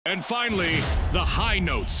And finally, the high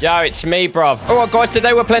notes. Yo, it's me, bruv. Alright, guys,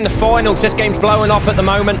 today we're playing the finals. This game's blowing up at the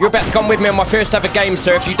moment. You're about to come with me on my first ever game,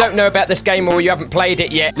 so if you don't know about this game or you haven't played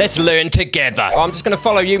it yet, let's learn together. I'm just going to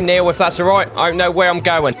follow you, Neil, if that's alright. I don't know where I'm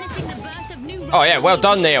going. Oh, yeah, well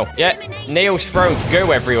done, Neil. Yeah, Neil's thrown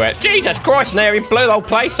goo everywhere. Jesus Christ, Neil, he blew the whole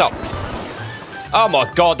place up. Oh,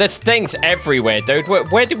 my God, there's things everywhere, dude.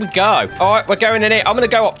 Where did we go? All right, we're going in here. I'm going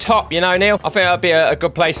to go up top, you know, Neil. I think that'd be a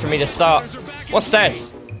good place for me to start. What's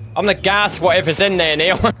this? I'm going to gas whatever's in there,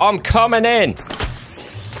 Neil. I'm coming in.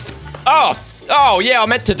 Oh, yeah, I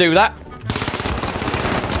meant to do that.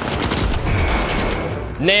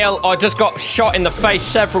 Neil, I just got shot in the face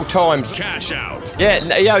several times. Cash out.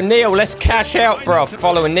 Yeah, yo, Neil, let's cash out, bro.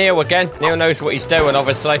 Following Neil again. Neil knows what he's doing,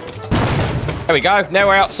 obviously. There we go. Now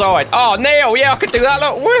we're outside. Oh, Neil, yeah, I could do that.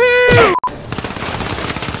 Look, woohoo!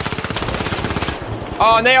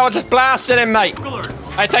 Oh, Neil, I just blasted him, mate.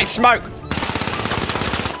 Hey, take smoke.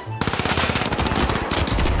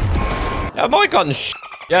 Have I gotten sh**?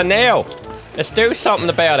 Yeah, Neil, let's do something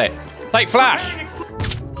about it. Take flash.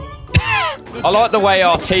 I like the way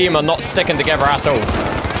our team are not sticking together at all.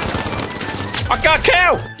 I got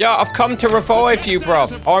killed! Yeah, I've come to revive you,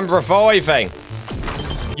 bruv. I'm reviving.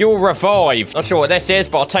 You'll revive. Not sure what this is,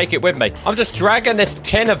 but I'll take it with me. I'm just dragging this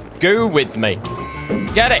tin of goo with me.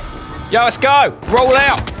 Get it? Yo, let's go. Roll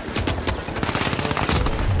out.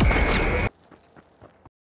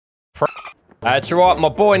 That's right, my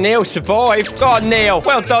boy Neil survived. God, Neil.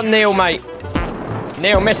 Well done, Neil, mate.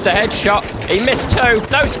 Neil missed a headshot. He missed two.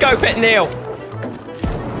 No scope it, Neil.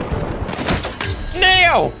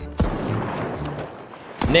 Neil!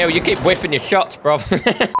 Neil, you keep whiffing your shots, bro.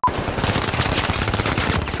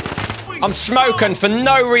 I'm smoking for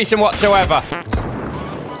no reason whatsoever.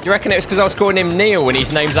 Do you reckon it was because I was calling him Neil when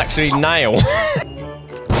his name's actually Nail?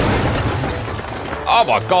 Oh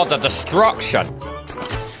my God, the destruction.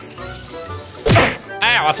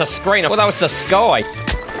 Ow, that's a screen. Well, that was the sky.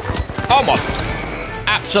 Oh my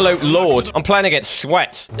absolute lord. I'm playing against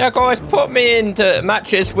sweats. Yeah, guys, put me into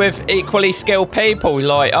matches with equally skilled people.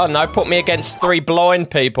 Like, I don't know, put me against 3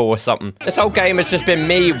 blind people or something. This whole game has just been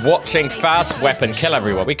me watching Fast Weapon kill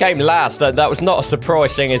everyone. We came last. That was not a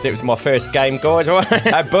surprise, seeing as it was my first game, guys.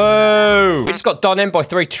 Boo! We just got done in by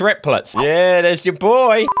 3 triplets. Yeah, there's your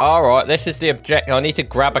boy. All right, this is the objective. I need to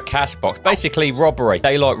grab a cash box. Basically, robbery.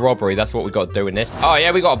 Daylight robbery. That's what we got to do in this. Oh,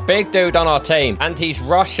 yeah, we got a big dude on our team. And he's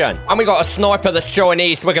Russian. And we got a sniper that's Chinese.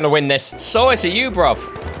 We're going to win this. Size of you, bruv.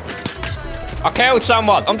 I killed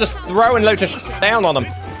someone. I'm just throwing loads of shit down on them.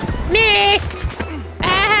 Missed.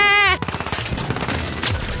 Ah.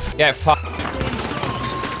 Yeah, fuck.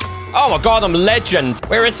 Oh my God, I'm legend.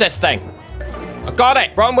 Where is this thing? I got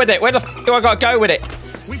it. Run with it. Where the f do I got to go with it?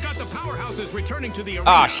 We've got the powerhouses returning to the arena.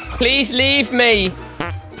 Ah, please leave me.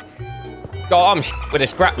 God, I'm with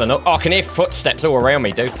this grappling up. Oh, I can hear footsteps all around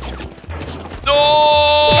me, dude.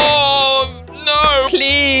 Oh! No!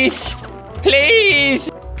 Please! Please!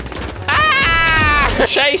 Ah!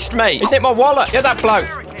 Chased me! Isn't it my wallet? Yeah, that bloke.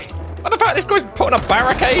 What the fuck? This guy's putting a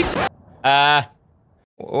barricade?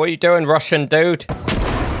 What are you doing, Russian dude?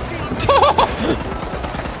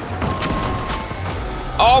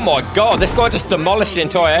 Oh my God, this guy just demolished the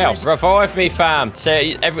entire house. Revive me, fam.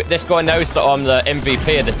 See, this guy knows that I'm the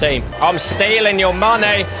MVP of the team. I'm stealing your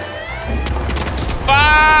money.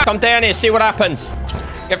 Fuck! Come down here, see what happens.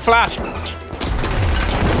 Get flashed.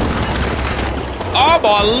 Oh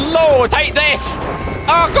my Lord, take this!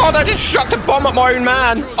 Oh God, I just shot a bomb at my own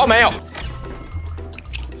man. I'm out.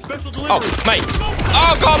 Oh, mate.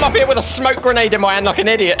 Oh God, I'm up here with a smoke grenade in my hand like an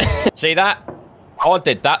idiot. See that? I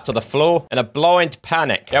did that to the floor in a blind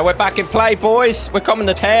panic. Yeah, we're back in play, boys. We're coming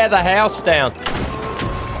to tear the house down.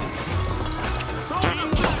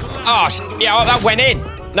 Oh, yeah, that went in.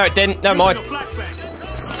 No, it didn't. Never mind.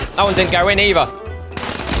 That one didn't go in either.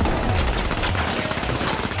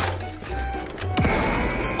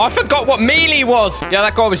 I forgot what melee was. Yeah,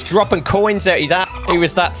 that guy was dropping coins out his ass. He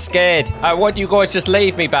was that scared. Why do you guys just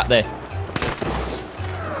leave me back there?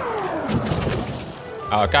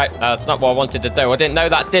 Okay, that's not what I wanted to do. I didn't know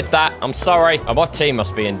that did that. I'm sorry. Oh, my team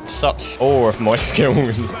must be in such awe of my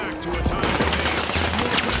skills.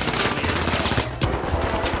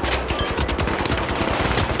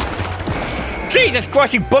 Jesus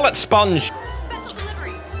Christ, you bullet sponge.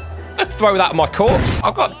 Let's throw that at my corpse.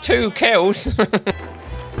 I've got 2 kills.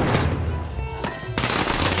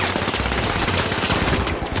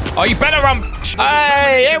 Oh, you better run.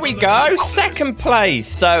 Hey, here we go. 2nd place.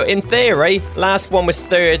 So, in theory, last one was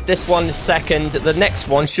 3rd. This one's 2nd. The next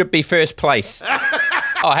one should be 1st place.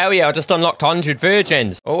 Oh, hell yeah, I just unlocked 100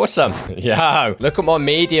 virgins. Awesome. Yo, look at my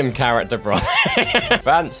medium character, bro.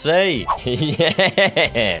 Fancy.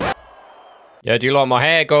 Yeah. Yo, do you like my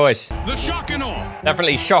hair, guys? The shock and awe.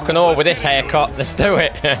 Definitely shock and awe with this haircut. Let's do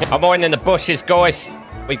it. I'm on in the bushes, guys.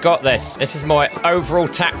 We got this. This is my overall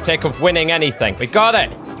tactic of winning anything. We got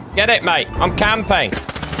it. Get it, mate. I'm camping.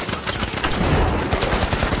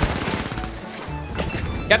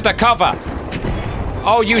 Get the cover.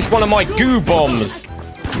 I'll use one of my goo bombs.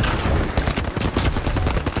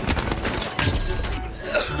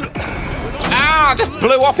 Ah, I just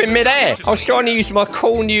blew up in midair. I was trying to use my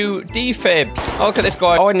cool new defibs. Oh, look at this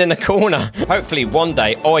guy hiding in the corner. Hopefully one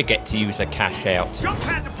day I get to use a cash out.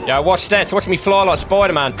 Yeah, watch this. Watch me fly like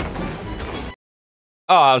Spider-Man.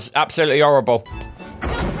 Oh, that was absolutely horrible.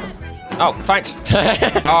 Oh, thanks.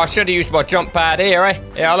 Oh, I should have used my jump pad here, eh?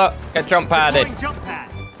 Yeah, look. Get jump padded.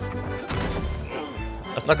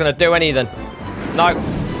 That's not going to do anything. No.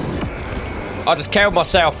 I just killed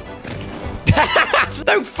myself.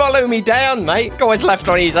 Don't follow me down, mate. Guy's left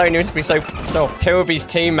on his own. He must be so pissed off. Two of his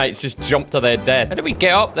teammates just jumped to their death. How do we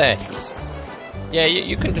get up there? Yeah,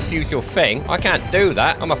 you can just use your thing. I can't do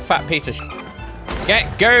that. I'm a fat piece of Get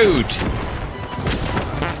gooed.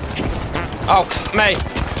 Oh, mate.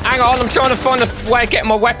 Hang on. I'm trying to find a way of getting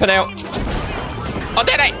my weapon out. I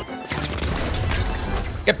did it.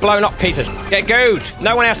 Get blown up, pieces. Get gooed.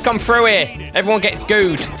 No one else come through here. Everyone gets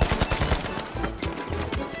gooed.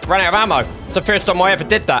 Ran out of ammo. It's the first time I ever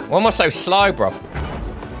did that. Why am I so slow, bro?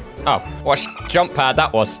 Oh, what a jump pad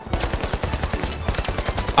that was.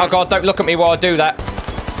 Oh, God, don't look at me while I do that.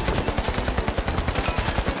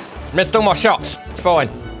 Missed all my shots. It's fine.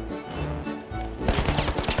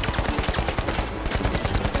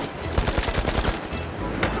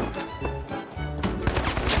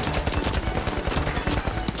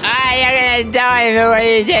 I'm gonna die for what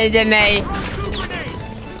you did to me.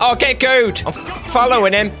 Oh, get good. I'm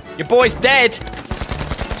following him. Your boy's dead.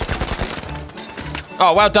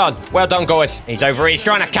 Oh, well done. Well done, guys. He's over. He's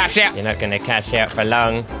trying to cash out. You're not going to cash out for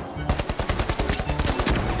long.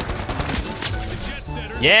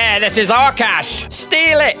 Yeah, this is our cash.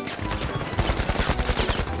 Steal it.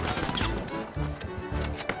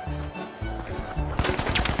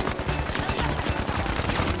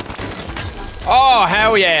 Oh,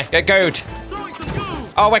 hell yeah. Get good.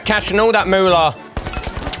 Oh, we're cashing all that moolah.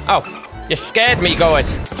 Oh, you scared me,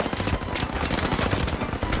 guys.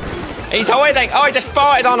 He's hiding. Oh, he just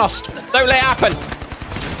farted on us. Don't let it happen.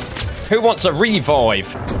 Who wants a revive?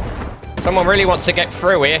 Someone really wants to get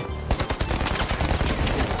through here.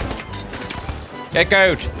 Get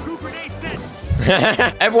good.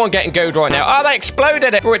 Everyone getting good right now. Oh, they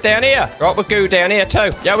exploded it. Threw it down here. Right, we're goo down here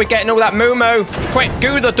too. Yeah, we're getting all that moo-moo. Quick,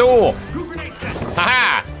 goo the door.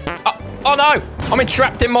 Haha. Oh, no. I'm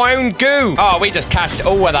entrapped in my own goo. Oh, we just cashed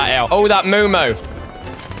all of that out. All that moo-moo.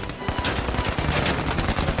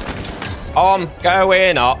 I'm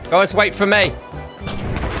going up. Guys, wait for me.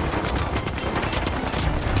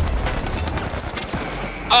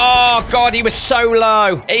 Oh, God, he was so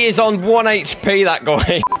low. He is on 1 HP, that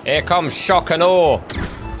guy. Here comes shock and awe.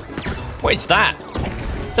 What is that?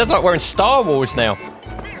 Sounds like we're in Star Wars now.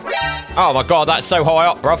 Oh, my God, that's so high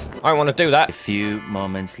up, bruv. I don't want to do that. A few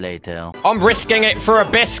moments later. I'm risking it for a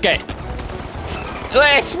biscuit.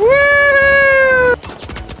 This, woo!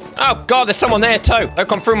 Oh, God, there's someone there, too. Don't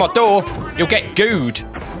come through my door. You'll get gooed.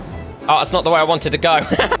 Oh, that's not the way I wanted to go.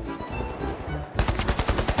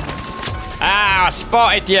 Ah, I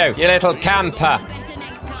spotted you, you little camper.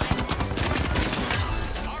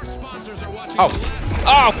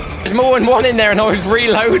 Oh, there's more than one in there and I was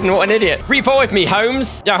reloading. What an idiot. Revive me,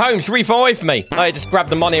 Holmes. Yeah, Holmes, revive me. I just grabbed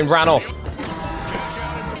the money and ran off.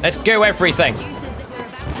 Let's go everything.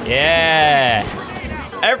 Yeah.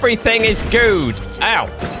 Everything is good. Ow.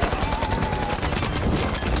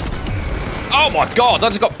 Oh my God, I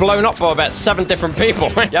just got blown up by about 7 different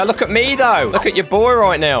people. Yeah, look at me though. Look at your boy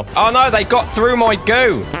right now. Oh no, they got through my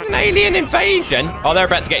goo. An alien invasion. Oh, they're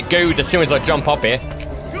about to get gooed as soon as I jump up here.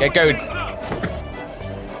 Get gooed.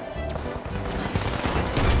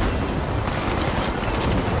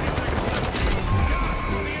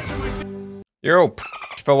 You're all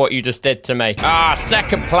for what you just did to me. Ah,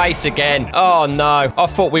 2nd place again. Oh, no. I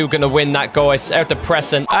thought we were going to win that, guys. How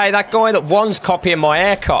depressing. Hey, that guy that won's copying my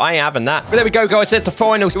haircut. I ain't having that. But there we go, guys. There's the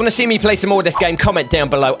finals. If you want to see me play some more of this game, comment down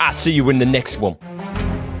below. I'll see you in the next one.